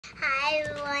Hi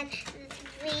everyone,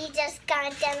 we just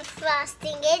got done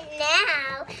frosting it.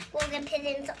 Now we're going to put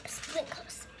in some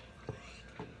sprinkles.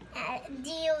 Do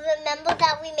you remember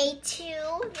that we made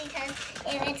two? Because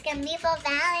it's going to be for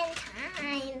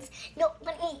Valentines. No,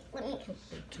 let me. Don't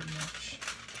put too much.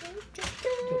 Don't put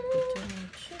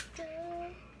too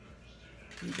much.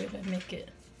 You gotta make it.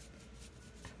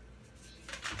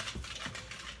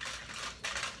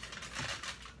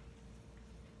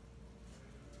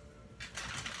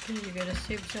 Okay, you gotta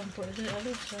save some for the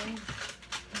other side.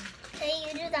 Okay,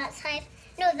 you do that side.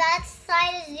 No, that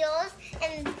side is yours,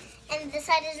 and this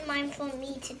side is mine for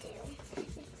me to do.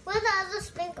 Where are the other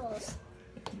sprinkles?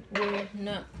 We're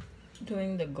not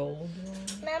doing the gold one.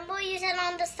 Remember you said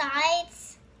on the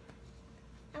sides?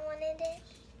 I wanted it.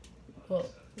 Well,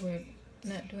 we're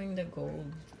not doing the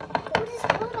gold. What is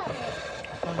part of it?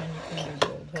 Fine, you can do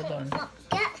gold. Hold on.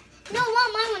 No,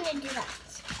 I want to do that.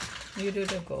 You do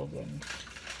the gold one.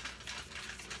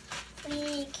 Can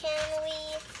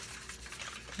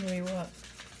we What?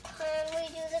 Can we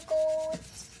do the gold?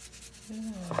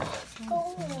 Yeah.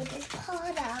 Gold is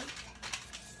part of.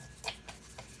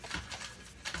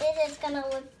 It is gonna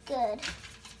look good.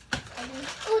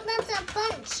 Oh, that's a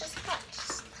bunch. Just bunch.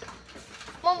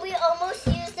 Well, we almost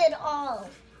used it all.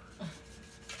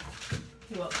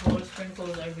 What more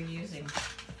sprinkles are we using?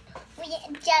 We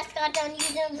just got done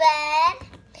using red.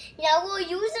 Now we'll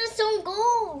use some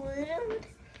gold.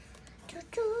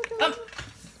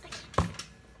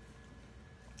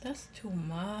 That's too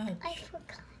much. I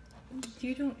forgot.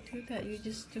 You don't do that. You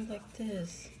just do like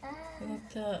this. Like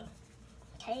that.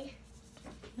 Okay.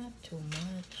 Not too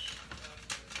much.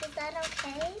 Is that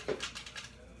okay?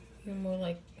 You're more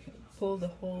like pull the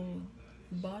whole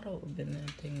bottle of banana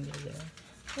thing there.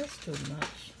 That's too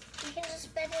much. You can just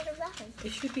spread it around.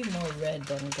 It should be more red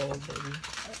than gold, baby.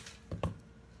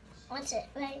 What's it,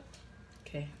 right?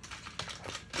 Okay.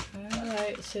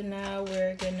 Alright, so now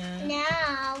we're gonna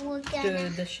do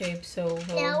the shape. So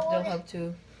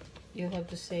you'll have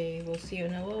to say, we'll see you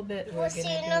in a little bit. We'll see you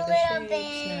in a little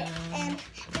bit. And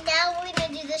now we're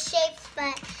going to do the shapes,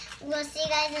 but we'll see you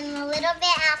guys in a little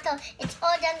bit after it's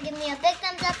all done. Give me a big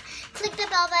thumbs up, click the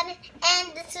bell button,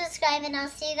 and subscribe, and I'll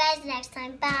see you guys next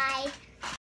time. Bye.